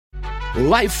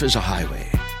Life is a highway,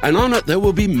 and on it there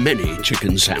will be many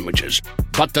chicken sandwiches.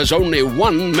 But there's only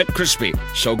one McCrispy.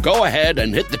 So go ahead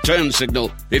and hit the turn signal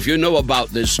if you know about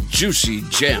this juicy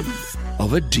gem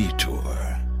of a detour.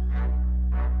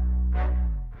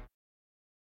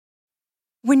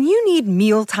 When you need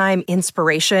mealtime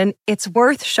inspiration, it's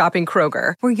worth shopping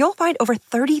Kroger, where you'll find over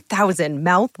 30,000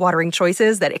 mouth-watering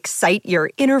choices that excite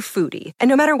your inner foodie. And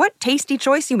no matter what tasty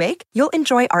choice you make, you'll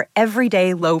enjoy our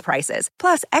everyday low prices,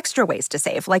 plus extra ways to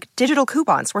save, like digital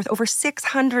coupons worth over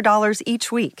 $600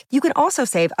 each week. You can also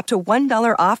save up to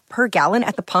 $1 off per gallon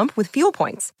at the pump with fuel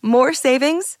points. More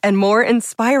savings and more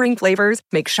inspiring flavors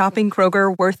make shopping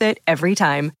Kroger worth it every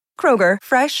time. Kroger,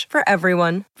 fresh for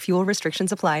everyone. Fuel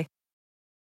restrictions apply.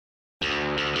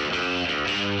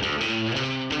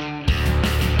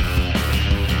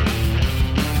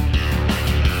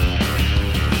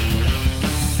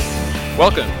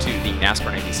 Welcome to the NASCAR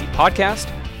on NBC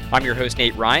podcast. I'm your host,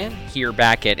 Nate Ryan, here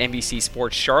back at NBC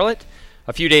Sports Charlotte.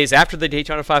 A few days after the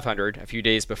Daytona 500, a few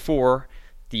days before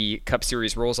the Cup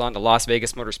Series rolls on to Las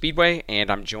Vegas Motor Speedway, and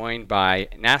I'm joined by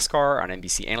NASCAR on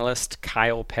NBC analyst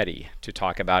Kyle Petty to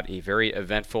talk about a very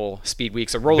eventful speed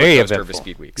weeks, a roller coaster of a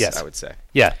speed weeks, yes. I would say.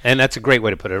 Yeah, and that's a great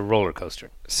way to put it, a roller coaster.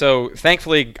 So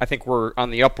thankfully, I think we're on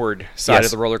the upward side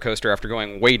of the roller coaster after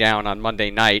going way down on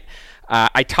Monday night.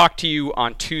 I talked to you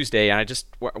on Tuesday, and I just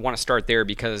want to start there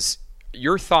because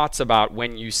your thoughts about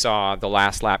when you saw the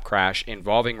last lap crash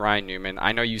involving Ryan Newman.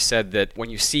 I know you said that when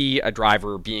you see a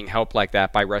driver being helped like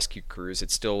that by rescue crews, it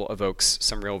still evokes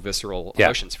some real visceral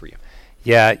emotions for you.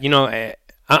 Yeah, you know,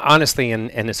 honestly,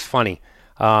 and it's funny,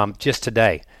 just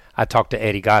today I talked to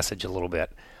Eddie Gossage a little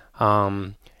bit,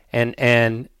 and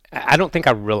I don't think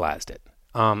I realized it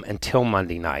until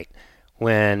Monday night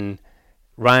when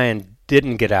Ryan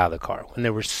didn't get out of the car, when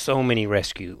there were so many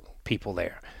rescue people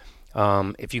there.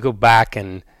 If you go back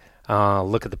and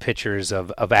look at the pictures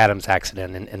of Adam's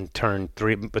accident and turn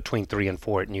between 3 and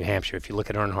 4 at New Hampshire, if you look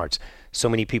at Earnhardt's, so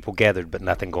many people gathered but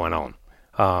nothing going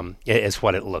on. It's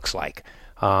what it looks like.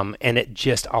 And it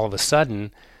just all of a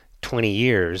sudden, 20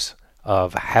 years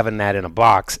of having that in a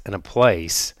box, in a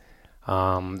place,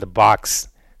 the box,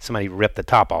 somebody ripped the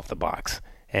top off the box,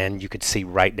 and you could see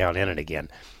right down in it again.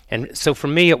 And so for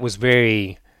me, it was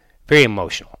very, very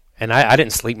emotional. And I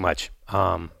didn't sleep much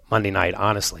Monday night,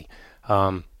 honestly.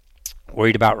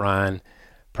 Worried about Ryan,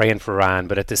 praying for Ryan,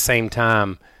 but at the same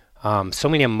time, so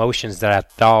many emotions that I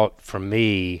thought for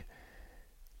me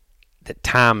that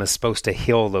time is supposed to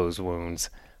heal those wounds.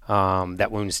 That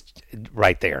wound's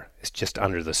right there. It's just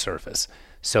under the surface.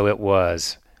 So it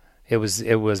was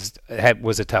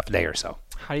a tough day or so.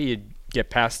 How do you get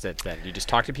past it then? Do you just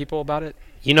talk to people about it?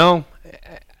 You know,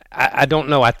 I don't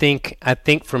know. I think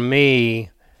for me,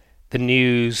 the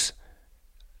news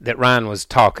that Ryan was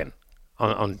talking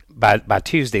by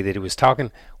Tuesday that he was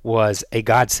talking was a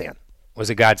godsend.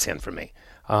 For me.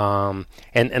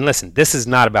 And listen, this is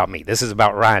not about me. This is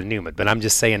about Ryan Newman. But I'm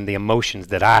just saying the emotions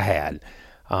that I had.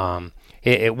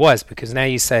 It was because now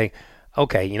you say,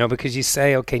 okay, you know, because you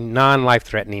say, okay,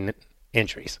 non-life-threatening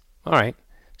injuries. All right.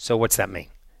 So what's that mean?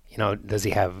 You know, does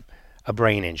he have a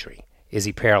brain injury? Is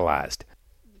he paralyzed?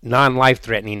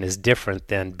 Non-life-threatening is different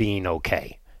than being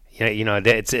okay. You know,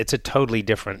 it's a totally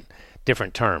different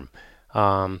term.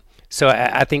 So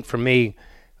I think for me,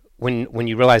 when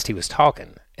you realized he was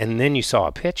talking, and then you saw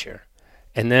a picture,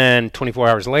 and then 24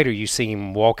 hours later you see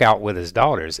him walk out with his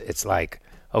daughters, it's like,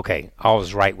 okay, all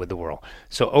is right with the world.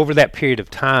 So over that period of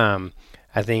time,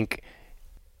 I think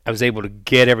I was able to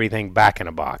get everything back in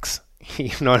a box.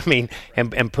 You know what I mean?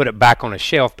 And put it back on a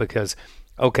shelf because,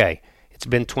 okay, it's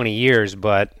been 20 years,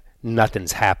 but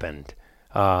nothing's happened.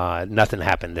 Nothing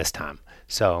happened this time.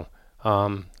 So,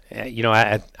 you know,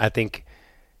 I think,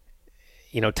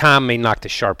 you know, time may knock the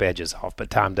sharp edges off, but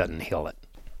time doesn't heal it.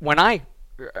 When I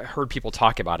heard people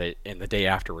talk about it in the day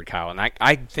afterward, Kyle, and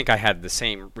I think I had the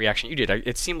same reaction you did.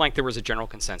 It seemed like there was a general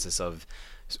consensus of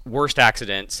worst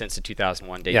accident since the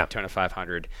 2001 Daytona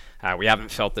 500. We haven't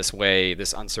felt this way,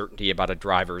 this uncertainty about a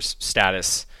driver's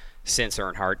status since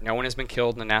Earnhardt. No one has been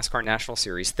killed in the NASCAR National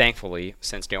Series, thankfully,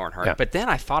 since Dale Earnhardt. Yeah. But then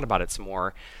I thought about it some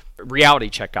more. Reality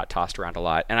check got tossed around a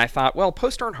lot. And I thought, well,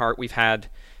 post-Earnhardt, we've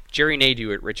had Jerry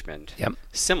Nadeau at Richmond. Yep.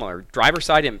 Similar. Driver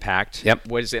side impact. Yep.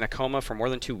 Was in a coma for more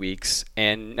than 2 weeks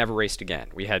and never raced again.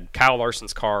 We had Kyle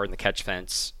Larson's car in the catch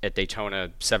fence at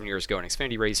Daytona 7 years ago in an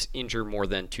Xfinity race, injure more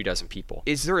than 24 people.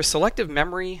 Is there a selective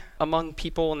memory among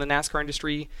people in the NASCAR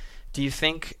industry, do you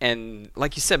think? And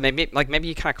like you said, maybe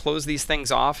you kind of close these things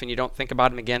off and you don't think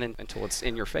about them again until it's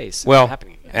in your face. Well,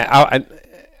 happening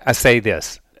I say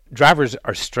this. Drivers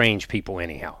are strange people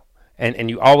anyhow. And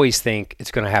you always think it's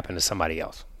going to happen to somebody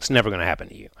else. It's never going to happen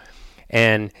to you.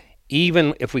 And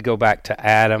even if we go back to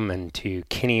Adam and to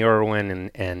Kenny Irwin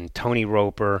and Tony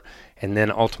Roper and then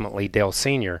ultimately Dale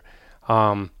Sr.,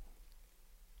 and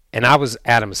I was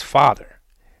Adam's father,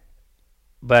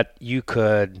 but you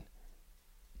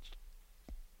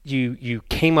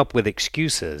came up with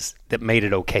excuses that made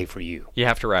it okay for you. You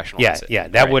have to rationalize it. Yeah,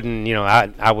 that wouldn't,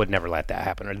 I would never let that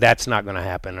happen, or that's not going to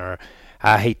happen, or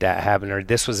I hate that happening, or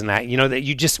this was that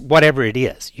you just, whatever it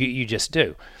is, you just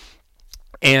do.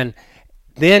 And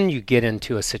then you get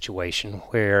into a situation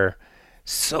where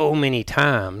so many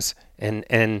times,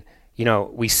 and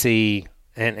we see,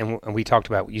 and we talked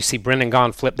about, you see Brendan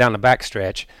Gaughan flip down the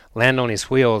backstretch, land on his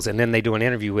wheels, and then they do an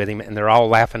interview with him, and they're all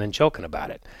laughing and joking about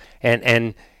it.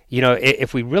 And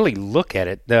if we really look at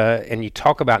it, and you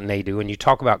talk about Nadeau, and you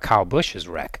talk about Kyle Busch's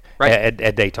wreck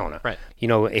at Daytona, right?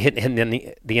 Hitting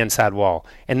the inside wall,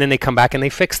 and then they come back and they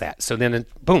fix that. So then,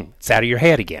 boom, it's out of your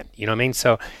head again. You know what I mean?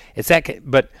 So it's that.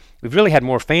 But we've really had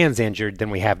more fans injured than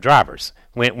we have drivers.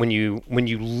 When you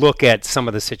look at some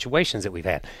of the situations that we've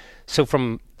had. So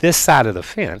from this side of the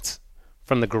fence,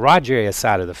 from the garage area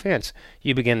side of the fence,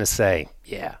 you begin to say,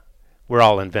 yeah, we're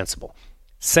all invincible.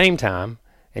 Same time.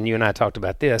 And you and I talked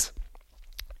about this,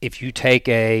 if you take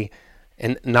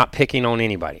and not picking on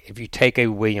anybody, if you take a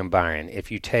William Byron,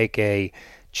 if you take a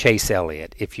Chase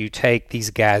Elliott, if you take these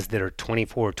guys that are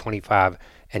 24, 25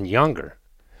 and younger,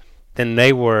 then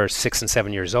they were 6 and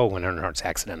 7 years old when Earnhardt's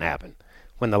accident happened.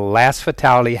 When the last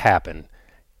fatality happened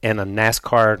in a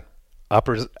NASCAR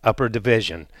upper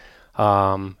division,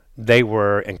 they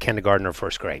were in kindergarten or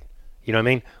first grade. You know what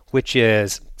I mean? Which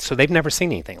is, so they've never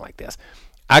seen anything like this.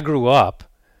 I grew up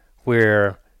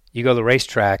where you go to the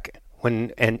racetrack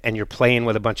and you're playing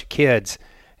with a bunch of kids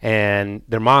and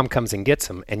their mom comes and gets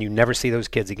them and you never see those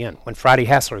kids again. When Friday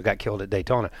Hassler got killed at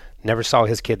Daytona, never saw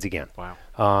his kids again. Wow.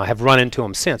 Have run into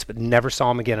them since, but never saw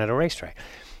them again at a racetrack.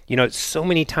 So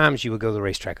many times you would go to the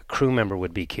racetrack, a crew member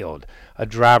would be killed, a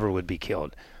driver would be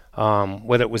killed,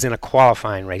 whether it was in a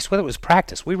qualifying race, whether it was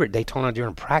practice. We were at Daytona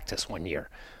during practice one year,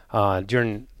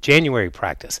 during January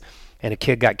practice. And a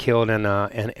kid got killed in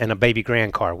a baby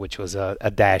grand car, which was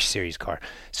a Dash Series car.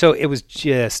 So it was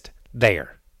just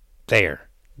there.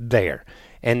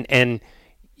 And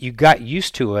you got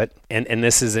used to it, and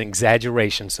this is an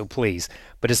exaggeration, so please,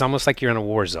 but it's almost like you're in a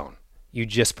war zone. You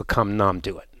just become numb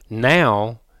to it.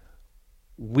 Now,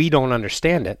 we don't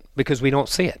understand it because we don't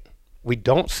see it. We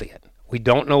don't see it. We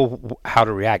don't know how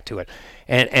to react to it.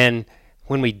 And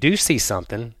when we do see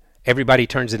something, everybody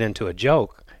turns it into a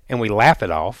joke, and we laugh it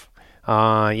off.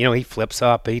 He flips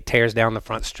up, he tears down the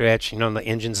front stretch, the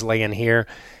engine's laying here,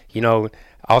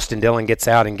 Austin Dillon gets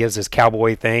out and gives his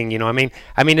cowboy thing, I mean,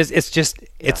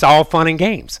 it's all fun and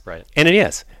games. Right. And it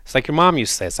is. It's like your mom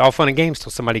used to say, it's all fun and games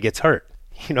till somebody gets hurt.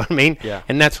 You know what I mean? Yeah.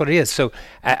 And that's what it is. So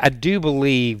I do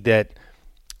believe that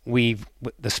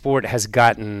the sport has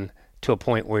gotten to a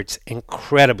point where it's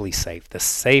incredibly safe, the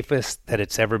safest that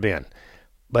it's ever been,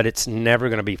 but it's never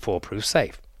going to be foolproof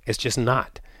safe. It's just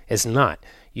not. It's not.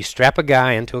 You strap a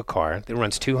guy into a car that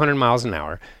runs 200 miles an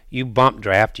hour, you bump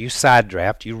draft, you side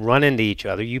draft, you run into each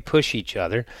other, you push each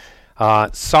other.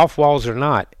 Soft walls or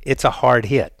not, it's a hard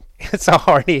hit. It's a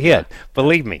hard hit,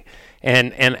 believe me.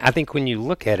 And I think when you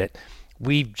look at it,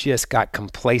 we've just got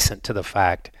complacent to the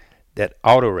fact that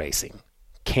auto racing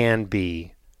can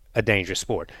be a dangerous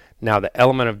sport. Now, the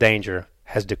element of danger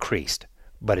has decreased,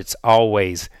 but it's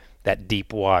always that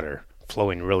deep water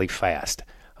flowing really fast.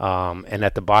 And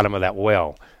at the bottom of that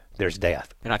well, there's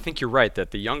death. And I think you're right that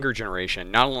the younger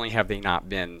generation, not only have they not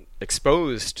been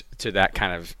exposed to that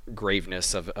kind of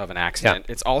graveness of an accident,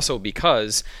 it's also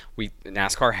because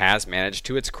NASCAR has managed,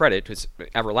 to its credit, to its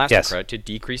everlasting credit, to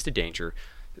decrease the danger.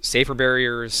 Safer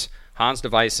barriers, Hans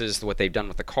devices, what they've done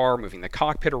with the car, moving the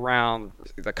cockpit around,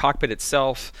 the cockpit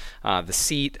itself, the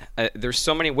seat. There's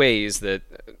so many ways that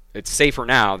it's safer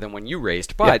now than when you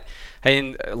raced. But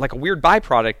and like a weird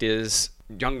byproduct is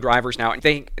young drivers now,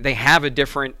 they have a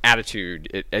different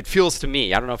attitude. It feels to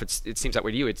me, I don't know if it seems that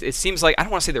way to you. It seems like, I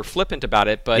don't want to say they're flippant about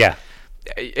it, but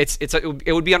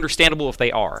it would be understandable if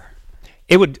they are.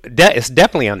 It's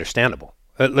definitely understandable.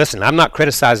 Listen, I'm not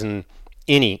criticizing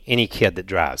any kid that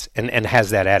drives and has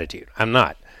that attitude. I'm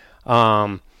not.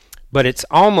 But it's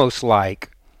almost like,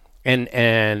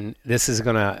 and this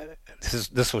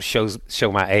will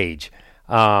show my age.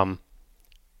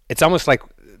 It's almost like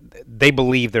they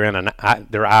believe they're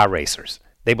they're iRacers.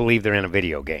 They believe they're in a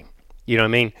video game. You know what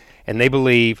I mean? And they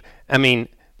believe,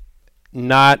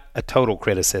 not a total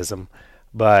criticism,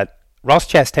 but Ross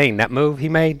Chastain, that move he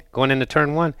made going into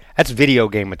turn one, that's video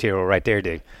game material right there,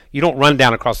 dude. You don't run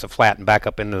down across the flat and back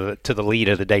up into to the lead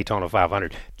of the Daytona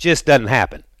 500. Just doesn't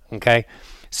happen, okay?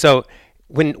 So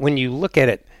when you look at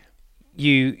it,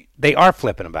 they are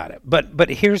flipping about it. But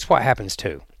here's what happens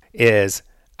too: is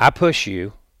I push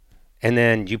you, and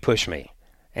then you push me,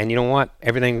 and you know what?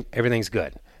 Everything's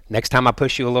good. Next time I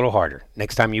push you a little harder.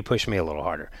 Next time you push me a little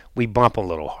harder. We bump a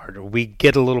little harder. We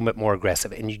get a little bit more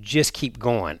aggressive, and you just keep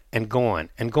going and going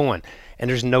and going, and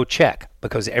there's no check,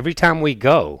 because every time we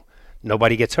go,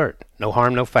 nobody gets hurt. No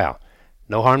harm, no foul.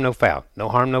 No harm, no foul. No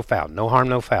harm, no foul. No harm,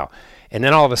 no foul. And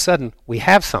then all of a sudden, we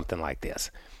have something like this.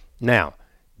 Now,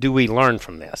 do we learn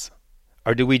from this?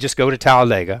 Or do we just go to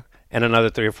Talladega in another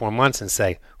 3 or 4 months and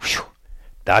say, whew,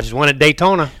 Dodgers won at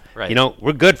Daytona. Right. You know,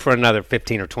 we're good for another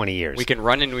 15 or 20 years. We can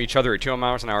run into each other at 2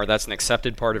 miles an hour. That's an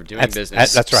accepted part of doing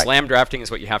business. That's right. Slam drafting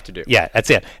is what you have to do. Yeah, that's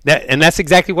it. And that's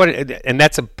exactly what and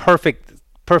that's a perfect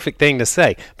thing to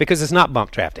say, because it's not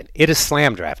bump drafting. It is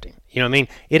slam drafting. You know what I mean?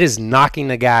 It is knocking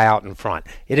the guy out in front.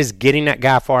 It is getting that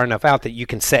guy far enough out that you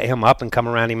can set him up and come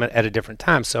around him at a different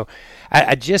time. So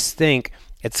I just think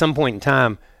at some point in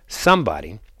time,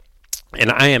 somebody,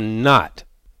 and I am not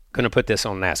going to put this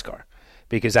on NASCAR,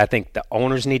 because I think the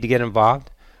owners need to get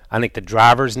involved. I think the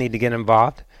drivers need to get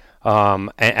involved. And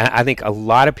I think a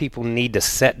lot of people need to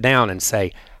sit down and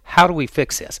say, how do we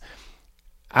fix this?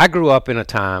 I grew up in a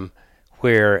time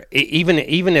where even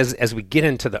as we get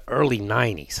into the early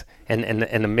 90s and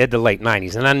the mid to late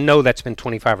 90s, and I know that's been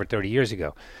 25 or 30 years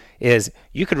ago, is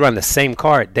you could run the same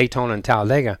car at Daytona and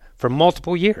Talladega for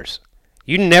multiple years.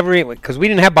 You never, because we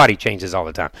didn't have body changes all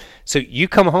the time. So you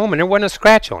come home and there wasn't a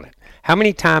scratch on it. How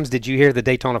many times did you hear the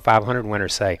Daytona 500 winner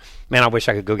say, man, I wish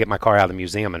I could go get my car out of the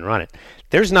museum and run it?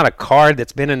 There's not a car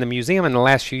that's been in the museum in the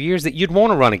last few years that you'd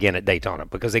want to run again at Daytona,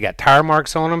 because they got tire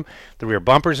marks on them, the rear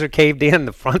bumpers are caved in,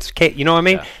 the front's caved, you know what I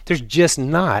mean? Yeah. There's just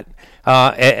not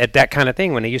at that kind of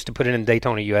thing when they used to put it in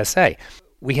Daytona USA.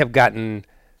 We have gotten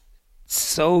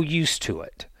so used to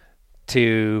it,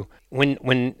 to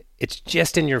when it's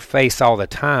just in your face all the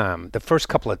time, the first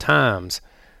couple of times,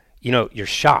 you know, you're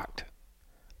shocked.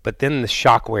 But then the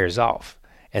shock wears off,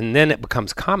 and then it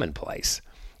becomes commonplace.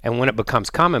 And when it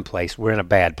becomes commonplace, we're in a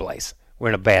bad place. We're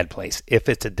in a bad place if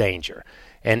it's a danger.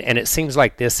 And it seems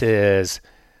like this is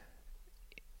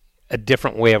a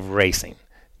different way of racing.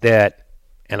 That,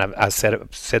 and I've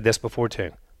said this before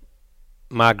too.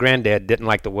 My granddad didn't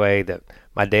like the way that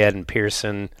my dad and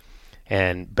Pearson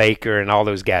and Baker and all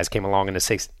those guys came along in the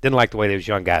 60s. Didn't like the way those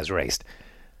young guys raced.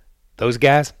 Those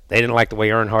guys, they didn't like the way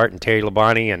Earnhardt and Terry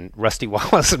Labonte and Rusty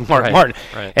Wallace and Mark Martin.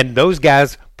 Right. And those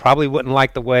guys probably wouldn't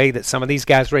like the way that some of these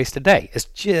guys race today. It's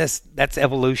just, that's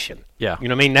evolution. Yeah. You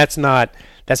know what I mean? That's not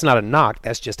a knock.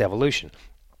 That's just evolution.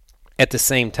 At the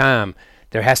same time,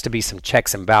 there has to be some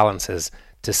checks and balances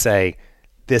to say,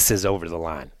 this is over the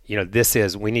line. You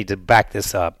know, we need to back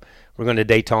this up. We're going to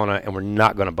Daytona, and we're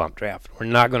not going to bump draft. We're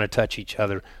not going to touch each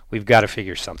other. We've got to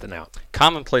figure something out.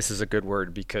 Commonplace is a good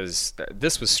word, because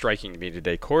this was striking to me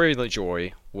today. Corey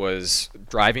LaJoie was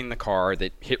driving the car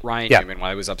that hit Ryan Newman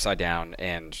while he was upside down,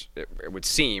 and it would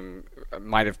seem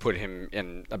might have put him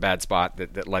in a bad spot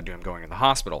that led to him going to the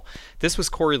hospital. This was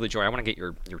Corey LaJoie. I want to get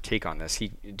your take on this. He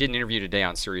did an interview today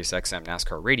on SiriusXM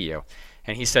NASCAR Radio,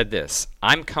 and he said this: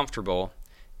 I'm comfortable.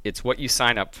 It's what you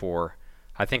sign up for.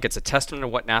 I think it's a testament to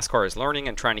what NASCAR is learning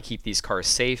and trying to keep these cars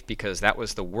safe, because that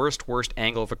was the worst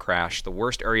angle of a crash, the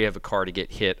worst area of a car to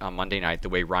get hit on Monday night, the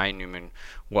way Ryan Newman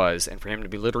was. And for him to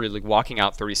be literally walking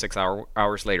out 36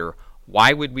 hours later,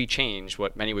 why would we change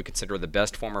what many would consider the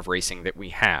best form of racing that we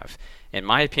have? In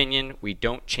my opinion, we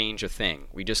don't change a thing.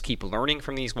 We just keep learning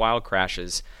from these wild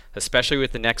crashes, especially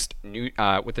with the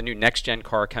new next-gen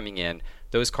car coming in.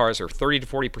 Those cars are 30 to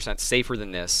 40% safer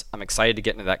than this. I'm excited to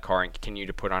get into that car and continue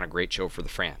to put on a great show for the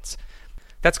fans.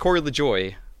 That's Corey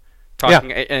LaJoie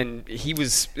talking, and he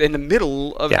was in the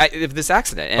middle of this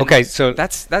accident. And okay, so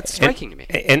that's striking to me.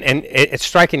 And it's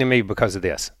striking to me because of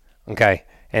this. Okay,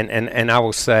 and I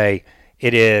will say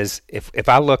it is, if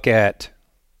I look at,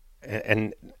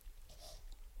 and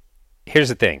here's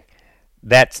the thing,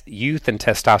 that's youth and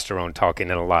testosterone talking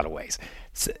in a lot of ways.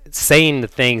 Saying the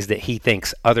things that he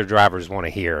thinks other drivers want to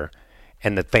hear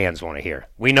and the fans want to hear.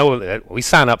 We know that we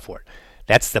sign up for it.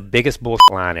 That's the biggest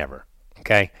bullshit line ever.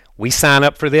 Okay? We sign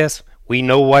up for this. We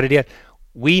know what it is.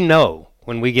 We know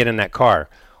when we get in that car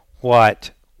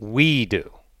what we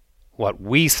do, what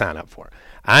we sign up for.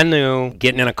 I knew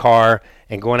getting in a car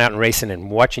and going out and racing and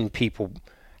watching people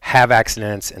have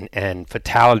accidents and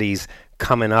fatalities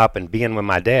coming up and being with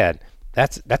my dad.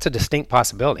 That's a distinct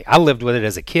possibility. I lived with it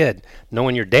as a kid,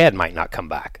 knowing your dad might not come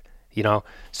back, you know.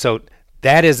 So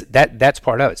that's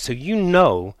part of it. So you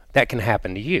know that can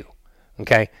happen to you,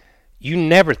 okay? You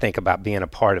never think about being a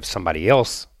part of somebody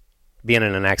else, being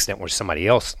in an accident where somebody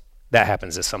else, that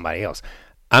happens to somebody else.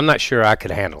 I'm not sure I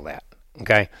could handle that.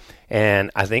 Okay,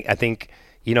 and I think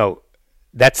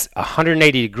that's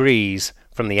 180 degrees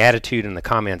from the attitude and the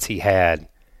comments he had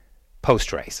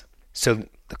post race. So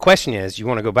the question is, you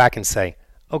want to go back and say,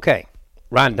 okay,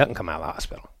 Ryan doesn't come out of the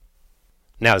hospital.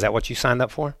 Now, is that what you signed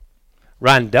up for?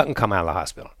 Ryan doesn't come out of the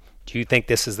hospital. Do you think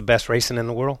this is the best racing in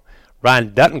the world?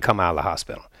 Ryan doesn't come out of the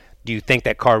hospital. Do you think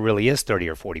that car really is 30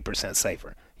 or 40%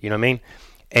 safer? You know what I mean?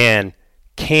 And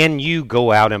can you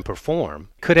go out and perform?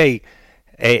 Could a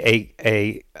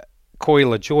Corey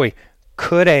LaJoie,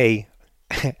 could a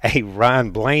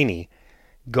Ryan Blaney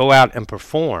go out and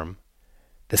perform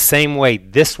the same way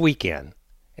this weekend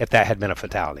if that had been a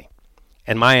fatality?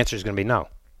 And my answer is going to be no.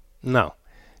 No.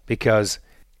 Because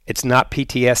it's not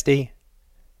PTSD,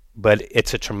 but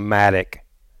it's a traumatic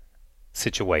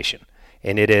situation.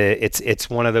 And it's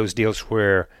one of those deals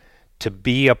where to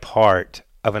be a part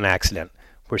of an accident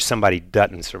where somebody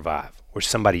doesn't survive, where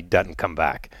somebody doesn't come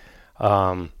back,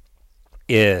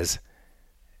 has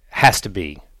to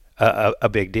be a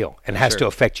big deal and has to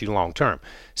affect you long term.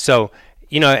 So,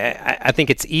 I think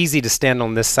it's easy to stand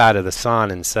on this side of the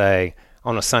sun and say,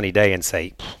 on a sunny day, and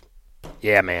say,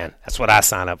 yeah, man, that's what I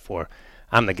signed up for.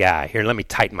 I'm the guy. Here, let me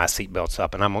tighten my seatbelts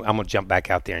up, and I'm gonna jump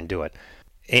back out there and do it.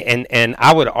 And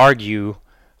I would argue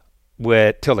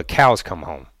till the cows come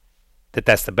home that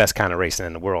that's the best kind of racing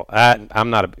in the world.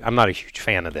 I'm not a huge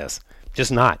fan of this.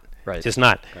 Just not. Right. Just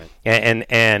not. Right.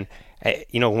 And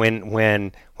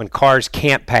when cars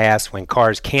can't pass, when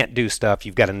cars can't do stuff,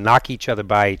 you've got to knock each other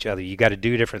by each other. You got to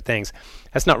do different things.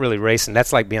 That's not really racing.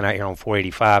 That's like being out here on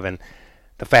 485 and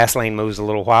the fast lane moves a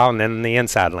little while, and then the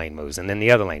inside lane moves, and then the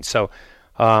other lane. So,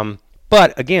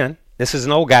 but again, this is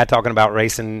an old guy talking about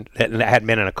racing that hadn't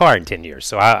been in a car in 10 years.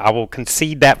 So I will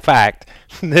concede that fact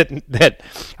that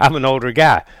I'm an older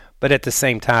guy. But at the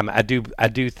same time, I do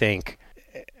think,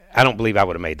 I don't believe I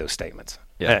would have made those statements.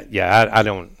 Yeah. I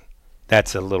don't.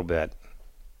 That's a little bit.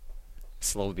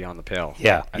 It's a little beyond the pale.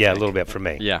 Yeah, a little bit for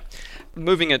me. Yeah.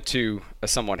 Moving it to a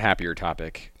somewhat happier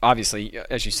topic. Obviously,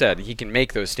 as you said, he can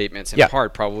make those statements in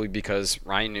part probably because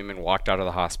Ryan Newman walked out of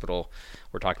the hospital.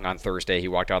 We're talking on Thursday. He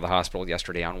walked out of the hospital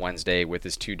yesterday on Wednesday with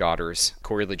his two daughters.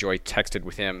 Corey LaJoie texted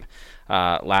with him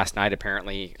last night,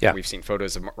 apparently. Yeah. We've seen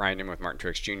photos of Ryan Newman with Martin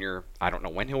Truex Jr. I don't know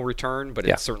when he'll return, but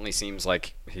it certainly seems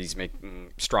like he's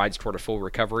making strides toward a full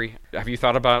recovery. Have you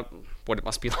thought about what it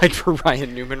must be like for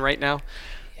Ryan Newman right now?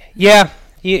 Yeah.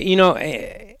 This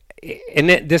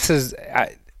is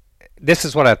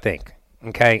what I think,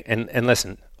 okay? And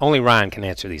listen, only Ryan can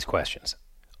answer these questions.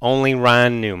 Only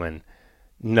Ryan Newman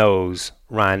knows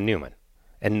Ryan Newman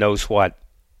and knows what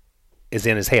is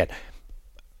in his head.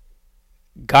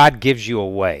 God gives you a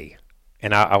way,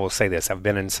 and I will say this, I've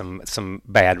been in some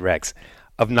bad wrecks,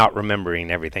 of not remembering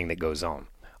everything that goes on,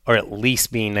 or at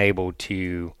least being able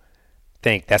to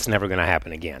think that's never going to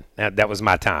happen again. That was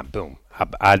my time. Boom.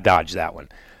 I dodged that one.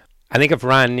 I think if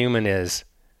Ryan Newman is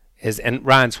and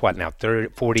Ryan's what now?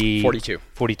 42.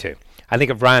 I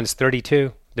think if Ryan's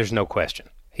 32, there's no question.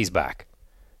 He's back.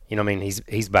 You know what I mean?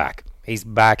 He's back. He's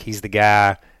back. He's the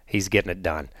guy. He's getting it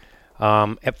done.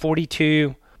 At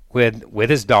 42, with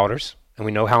his daughters, and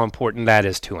we know how important that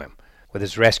is to him, with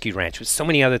his rescue ranch, with so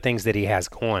many other things that he has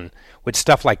going, with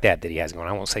stuff like that he has going,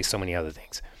 I won't say so many other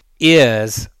things,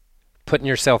 is putting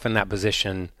yourself in that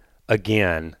position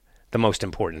again the most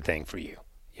important thing for you.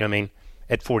 You know what I mean?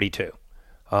 At 42.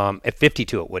 At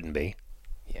 52, it wouldn't be.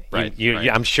 Right.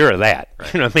 I'm sure of that.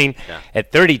 Right. You know what I mean? Yeah.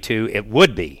 At 32, it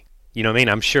would be. You know what I mean?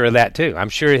 I'm sure of that too. I'm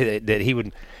sure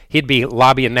that he'd be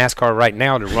lobbying NASCAR right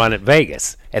now to run at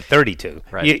Vegas at 32.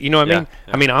 Right. You know what I mean?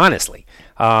 Yeah. I mean, honestly,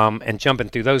 and jumping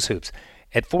through those hoops.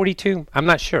 At 42, I'm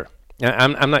not sure.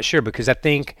 I'm not sure because I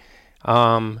think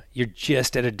you're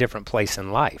just at a different place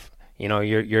in life.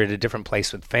 You're at a different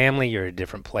place with family. You're at a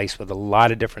different place with a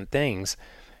lot of different things,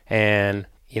 and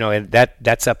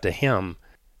that's up to him.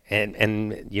 And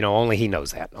only he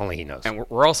knows that. Only he knows. And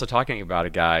we're also talking about a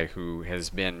guy who has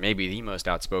been maybe the most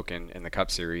outspoken in the Cup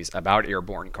Series about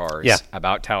airborne cars,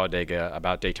 about Talladega,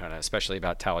 about Daytona, especially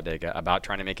about Talladega, about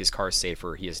trying to make his cars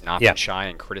safer. He has not been shy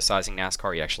in criticizing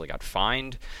NASCAR. He actually got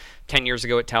fined 10 years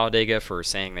ago at Talladega for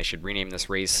saying they should rename this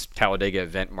race Talladega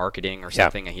Event Marketing or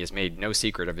something, and he has made no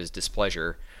secret of his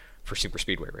displeasure for super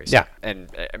speedway racing. Yeah. And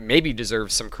maybe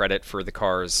deserves some credit for the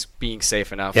cars being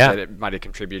safe enough that it might have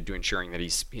contributed to ensuring that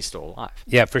he's still alive.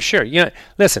 Yeah, for sure.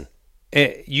 Listen,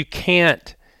 you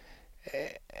can't,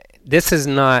 this is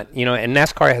not, and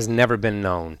NASCAR has never been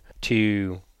known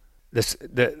to,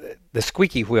 the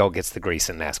squeaky wheel gets the grease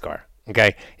in NASCAR.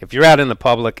 Okay, if you're out in the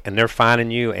public and they're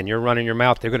finding you and you're running your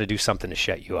mouth, they're going to do something to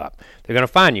shut you up. They're going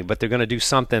to fine you, but they're going to do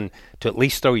something to at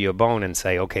least throw you a bone and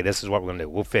say, okay, this is what we're going to do.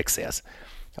 We'll fix this.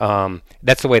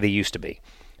 That's the way they used to be.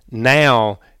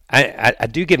 Now, I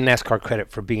do give NASCAR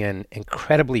credit for being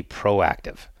incredibly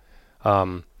proactive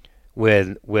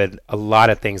with a lot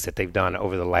of things that they've done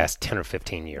over the last 10 or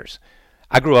 15 years.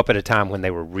 I grew up at a time when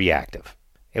they were reactive.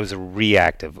 It was a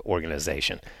reactive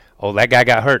organization. Oh, that guy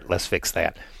got hurt. Let's fix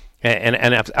that.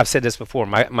 And I've said this before.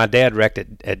 My dad wrecked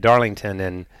at Darlington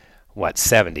in,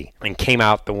 70, and came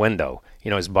out the window.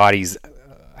 His body's,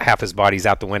 half his body's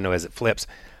out the window as it flips.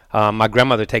 My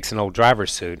grandmother takes an old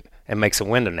driver's suit and makes a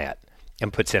window net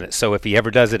and puts in it. So if he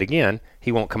ever does it again,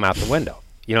 he won't come out the window.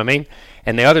 You know what I mean?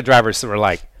 And the other drivers were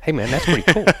like, hey, man, that's pretty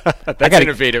cool. That's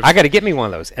innovative. I got to get me one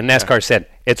of those. And NASCAR said,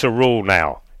 it's a rule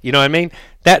now. You know what I mean?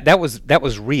 That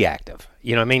was reactive.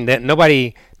 You know what I mean? That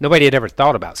nobody had ever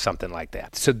thought about something like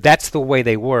that. So that's the way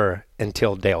they were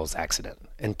until Dale's accident,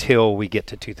 until we get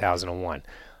to 2001.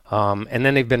 And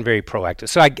then they've been very proactive.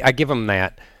 So I give them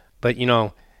that. But,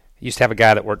 used to have a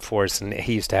guy that worked for us, and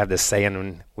he used to have this saying,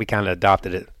 and we kind of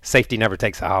adopted it: safety never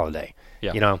takes a holiday.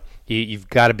 Yeah. You've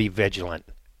got to be vigilant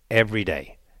every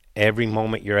day, every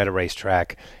moment you're at a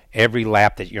racetrack, every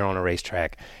lap that you're on a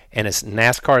racetrack. And it's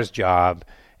NASCAR's job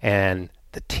and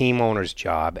the team owner's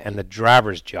job and the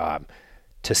driver's job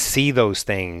to see those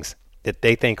things that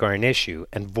they think are an issue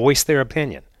and voice their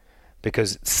opinion,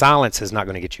 because silence is not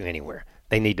going to get you anywhere.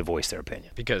 They need to voice their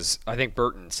opinion. Because I think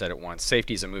Burton said it once,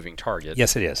 safety is a moving target.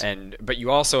 Yes, it is. But you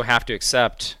also have to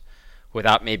accept,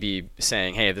 without maybe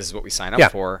saying, hey, this is what we sign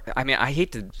up for. I mean, I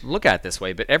hate to look at it this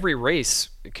way, but every race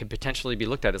could potentially be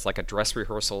looked at as like a dress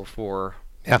rehearsal for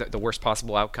the worst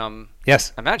possible outcome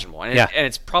imaginable. And,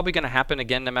 it's probably going to happen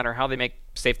again no matter how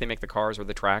safe they make the cars or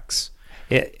the tracks.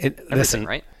 Listen,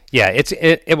 right? Yeah,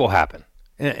 it will happen.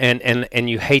 And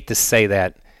you hate to say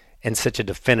that in such a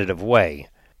definitive way,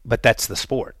 but that's the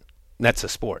sport. That's the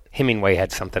sport. Hemingway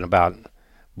had something about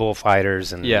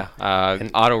bullfighters and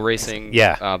auto racing,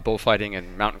 bullfighting,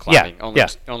 and mountain climbing.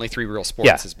 Only three real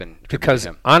sports has been because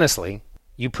him. Honestly,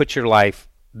 you put your life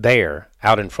there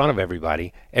out in front of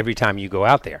everybody every time you go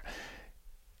out there.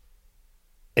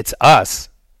 It's us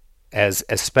as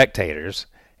spectators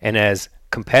and as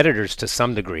competitors to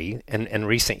some degree in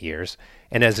recent years,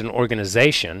 and as an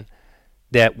organization,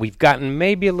 that we've gotten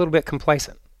maybe a little bit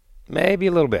complacent. Maybe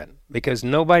a little bit, because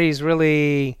nobody's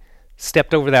really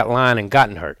stepped over that line and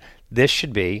gotten hurt. This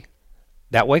should be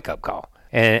that wake-up call.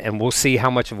 And we'll see how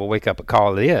much of a wake-up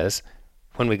call it is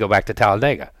when we go back to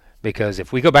Talladega. Because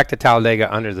if we go back to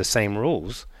Talladega under the same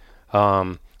rules,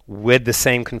 with the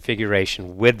same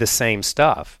configuration, with the same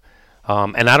stuff,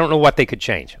 and I don't know what they could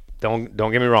change. Don't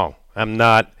get me wrong.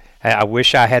 I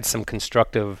wish I had some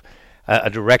constructive a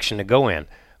direction to go in.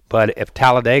 But if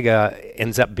Talladega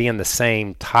ends up being the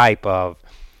same type of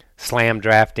slam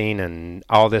drafting and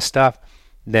all this stuff,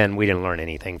 then we didn't learn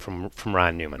anything from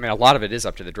Ryan Newman. I mean, a lot of it is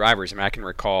up to the drivers. I mean, I can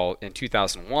recall in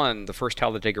 2001, the first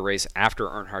Talladega race after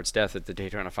Earnhardt's death at the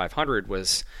Daytona 500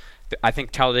 was, I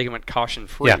think Talladega went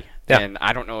caution-free. Yeah. And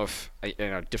I don't know if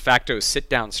de facto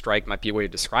sit-down strike might be a way to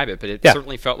describe it, but it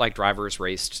certainly felt like drivers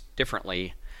raced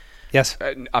differently. Yes.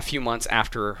 A few months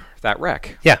after that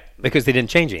wreck. Yeah, because they didn't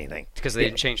change anything.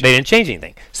 They didn't change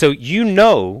anything. So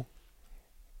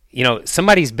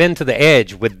somebody's been to the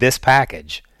edge with this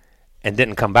package and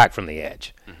didn't come back from the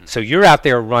edge. Mm-hmm. So you're out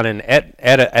there running at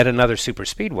another super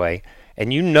speedway,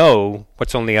 and you know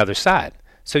what's on the other side.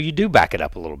 So you do back it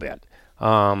up a little bit.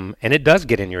 And it does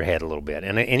get in your head a little bit.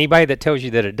 And anybody that tells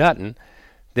you that it doesn't,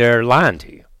 they're lying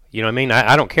to you. You know what I mean?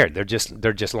 I don't care. They're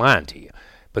just lying to you.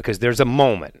 Because there's a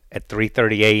moment at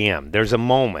 3:30 a.m. There's a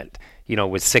moment,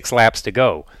 with 6 laps to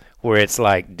go, where it's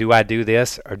like, do I do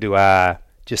this or do I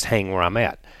just hang where I'm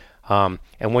at? And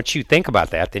once you think about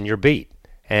that, then you're beat.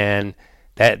 And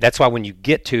that's why when you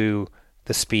get to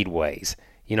the speedways,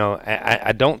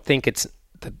 I don't think it's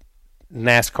the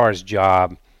NASCAR's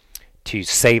job to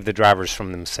save the drivers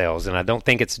from themselves, and I don't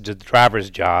think it's the driver's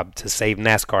job to save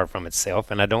NASCAR from itself,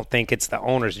 and I don't think it's the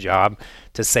owner's job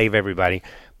to save everybody.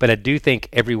 But I do think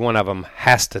every one of them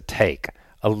has to take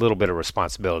a little bit of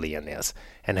responsibility in this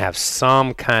and have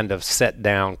some kind of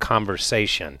sit-down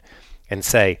conversation and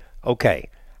say, okay,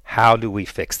 how do we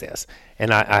fix this?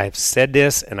 And I've said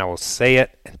this, and I will say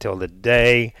it until the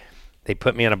day they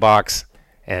put me in a box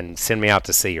and send me out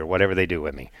to sea or whatever they do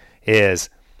with me, is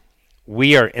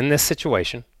we are in this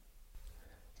situation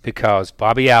because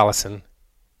Bobby Allison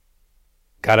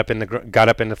got up in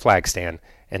the flag stand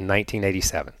in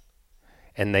 1987.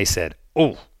 And they said,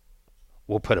 oh,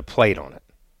 we'll put a plate on it.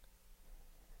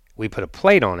 We put a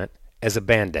plate on it as a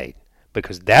Band-Aid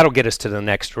because that'll get us to the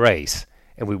next race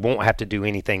and we won't have to do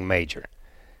anything major.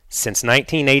 Since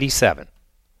 1987,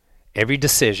 every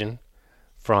decision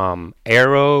from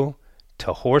aero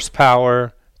to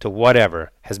horsepower to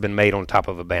whatever has been made on top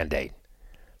of a Band-Aid.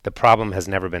 The problem has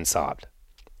never been solved.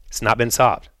 It's not been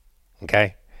solved,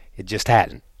 okay? It just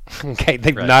hadn't, okay?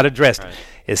 They've not addressed it.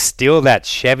 It's still that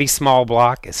Chevy small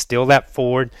block. It's still that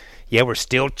Ford. Yeah, we're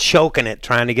still choking it,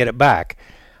 trying to get it back.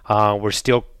 We're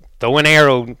still throwing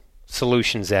aero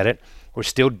solutions at it. We're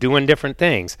still doing different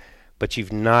things, but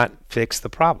you've not fixed the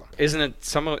problem. Isn't it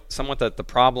somewhat that the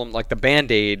problem, like the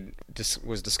Band-Aid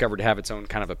was discovered to have its own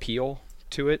kind of appeal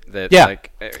to it? That, yeah.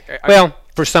 Like, well,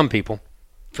 for some people.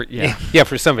 Yeah,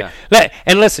 for some people.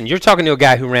 And listen, you're talking to a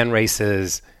guy who ran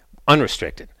races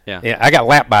unrestricted. Yeah. I got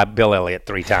lapped by Bill Elliott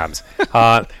 3 times.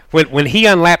 When he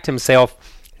unlapped himself,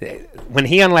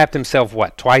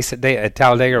 what, twice a day at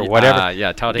Talladega or whatever?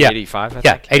 Yeah, Talladega 85, I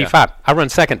think. 85. Yeah. I run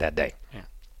second that day. Yeah.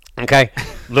 Okay?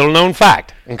 Little known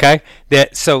fact, okay?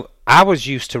 So I was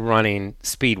used to running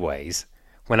speedways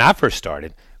when I first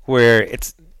started where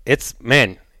it's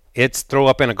throw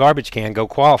up in a garbage can, go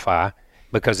qualify,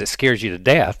 because it scares you to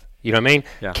death. You know what I mean?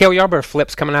 Yeah. Cale Yarborough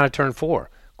flips coming out of turn 4,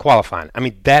 qualifying. I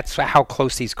mean, that's how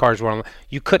close these cars were.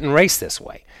 You couldn't race this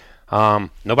way.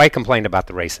 Nobody complained about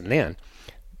the racing then.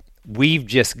 We've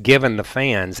just given the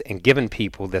fans and given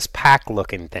people this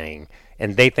pack-looking thing,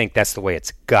 and they think that's the way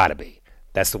it's got to be.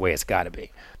 That's the way it's got to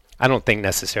be. I don't think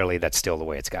necessarily that's still the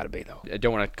way it's got to be, though. I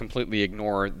don't want to completely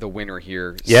ignore the winner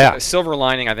here. Yeah. Silver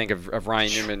lining, I think, of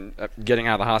Ryan Newman getting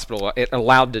out of the hospital, it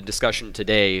allowed the discussion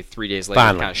today, 3 days later,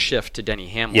 to kind of shift to Denny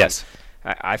Hamlin. Yes.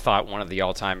 I thought one of the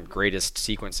all-time greatest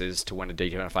sequences to win a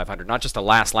Daytona 500, not just the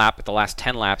last lap, but the last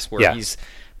 10 laps where he's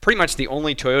pretty much the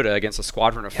only Toyota against a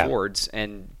squadron of Fords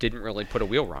and didn't really put a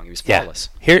wheel wrong. He was flawless.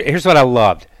 Here's what I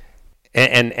loved.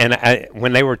 And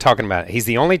when they were talking about it, he's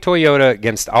the only Toyota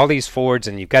against all these Fords,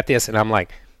 and you've got this, and I'm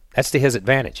like, that's to his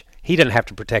advantage. He didn't have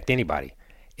to protect anybody.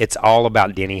 It's all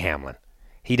about Denny Hamlin.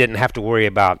 He didn't have to worry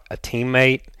about a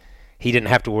teammate. He didn't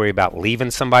have to worry about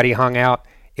leaving somebody hung out.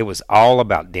 It was all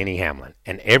about Denny Hamlin,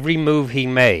 and every move he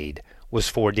made was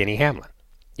for Denny Hamlin.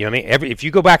 You know what I mean? If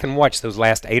you go back and watch those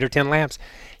last 8 or 10 laps,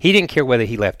 he didn't care whether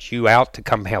he left you out to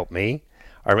come help me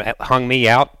or hung me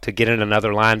out to get in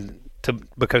another line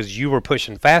because you were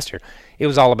pushing faster. It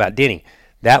was all about Denny.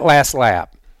 That last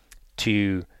lap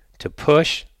to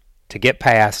push, to get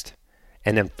past,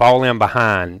 and then fall in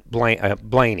behind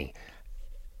Blaney.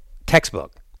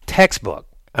 Textbook.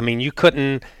 I mean, you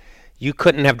couldn't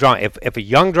have drawn. If a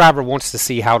young driver wants to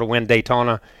see how to win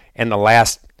Daytona in the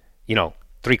last,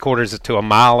 3/4 to a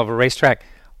mile of a racetrack,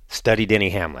 study Denny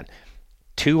Hamlin.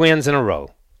 2 wins in a row,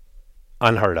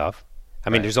 unheard of. I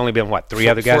mean, there's only been, 3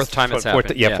 other guys? Fourth time it's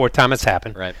happened. Fourth time it's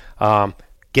happened. Right.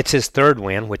 Gets his 3rd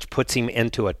win, which puts him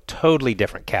into a totally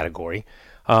different category.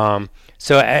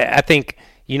 So I think,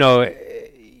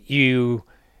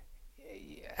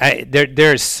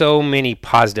 there's so many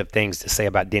positive things to say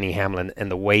about Denny Hamlin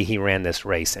and the way he ran this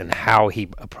race and how he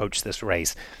approached this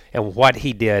race and what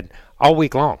he did all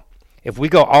week long. If we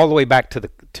go all the way back to the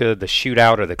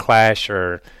shootout or the clash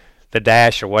or the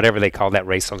dash or whatever they call that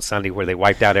race on Sunday where they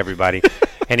wiped out everybody,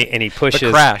 and he pushes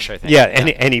the crash, I think. Yeah,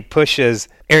 and he pushes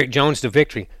Eric Jones to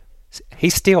victory.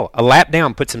 He's still a lap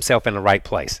down, puts himself in the right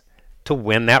place to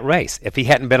win that race. If he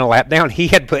hadn't been a lap down, he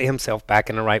had put himself back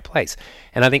in the right place.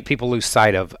 And I think people lose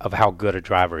sight of how good a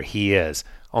driver he is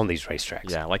on these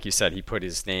racetracks. Yeah, like you said, he put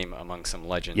his name among some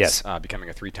legends, yes. Becoming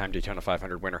a 3-time Daytona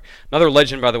 500 winner. Another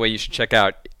legend, by the way, you should check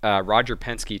out, Roger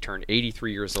Penske turned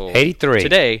 83 years old 83.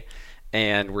 Today,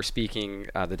 and we're speaking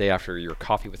the day after your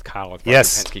Coffee with Kyle with Roger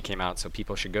Penske came out, so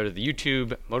people should go to the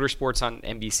YouTube Motorsports on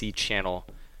NBC channel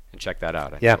and check that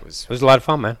out. It was a lot of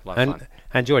fun, man.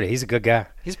 I enjoyed it. He's a good guy.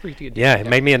 He's pretty good. Yeah, it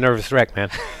made me a nervous wreck, man.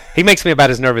 He makes me about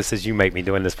as nervous as you make me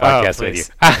doing this podcast with you.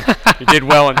 You did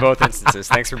well in both instances.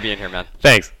 Thanks for being here, man.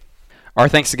 Thanks. Our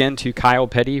thanks again to Kyle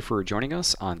Petty for joining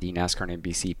us on the NASCAR on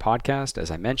NBC podcast.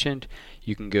 As I mentioned,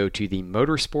 you can go to the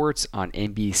Motorsports on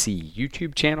NBC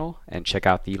YouTube channel and check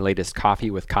out the latest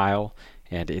Coffee with Kyle.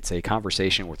 And it's a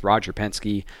conversation with Roger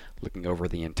Penske, looking over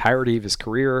the entirety of his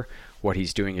career, what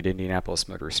he's doing at Indianapolis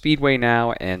Motor Speedway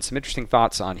now, and some interesting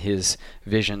thoughts on his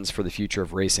visions for the future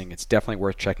of racing. It's definitely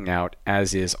worth checking out,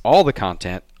 as is all the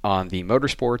content on the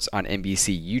Motorsports on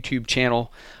NBC YouTube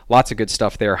channel. Lots of good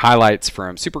stuff there. Highlights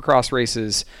from Supercross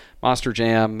races, Monster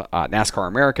Jam, NASCAR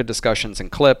America discussions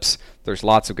and clips. There's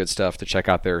lots of good stuff to check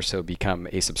out there, so become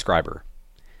a subscriber.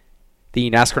 The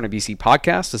NASCAR on NBC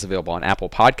podcast is available on Apple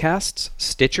Podcasts,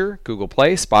 Stitcher, Google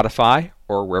Play, Spotify,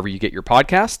 or wherever you get your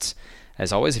podcasts.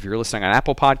 As always, if you're listening on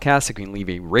Apple Podcasts, you can leave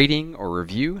a rating or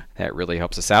review. That really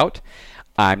helps us out.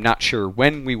 I'm not sure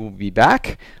when we will be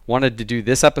back. Wanted to do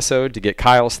this episode to get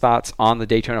Kyle's thoughts on the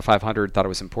Daytona 500. Thought it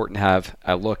was important to have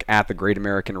a look at the Great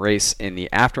American Race in the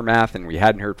aftermath, and we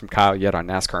hadn't heard from Kyle yet on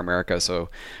NASCAR America, so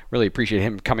really appreciate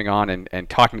him coming on and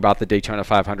talking about the Daytona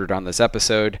 500 on this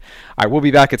episode. I will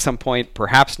be back at some point,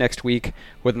 perhaps next week,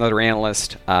 with another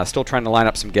analyst. Still trying to line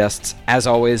up some guests. As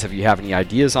always, if you have any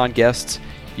ideas on guests,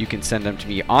 you can send them to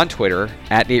me on Twitter.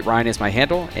 @NateRyan is my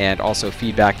handle, and also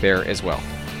feedback there as well.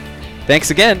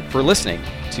 Thanks again for listening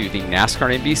to the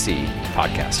NASCAR NBC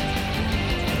podcast.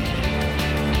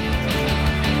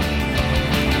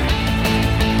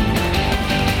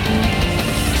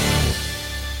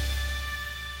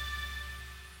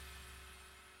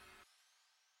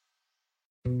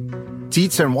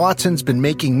 Dietz & Watson's been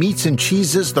making meats and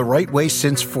cheeses the right way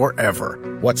since forever.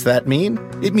 What's that mean?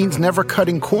 It means never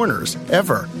cutting corners,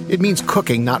 ever. It means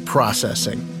cooking, not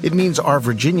processing. It means our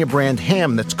Virginia brand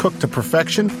ham that's cooked to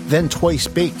perfection, then twice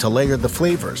baked to layer the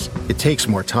flavors. It takes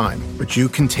more time, but you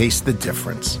can taste the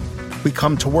difference. We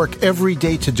come to work every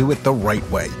day to do it the right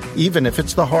way, even if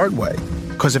it's the hard way.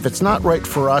 Because if it's not right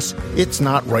for us, it's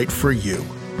not right for you.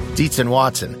 Dietz &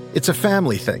 Watson, it's a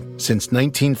family thing since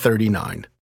 1939.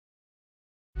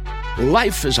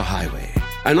 Life is a highway,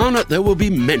 and on it there will be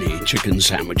many chicken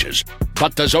sandwiches.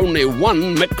 But there's only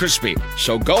one McCrispy.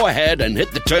 So go ahead and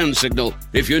hit the turn signal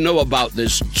if you know about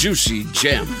this juicy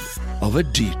gem of a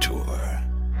detour.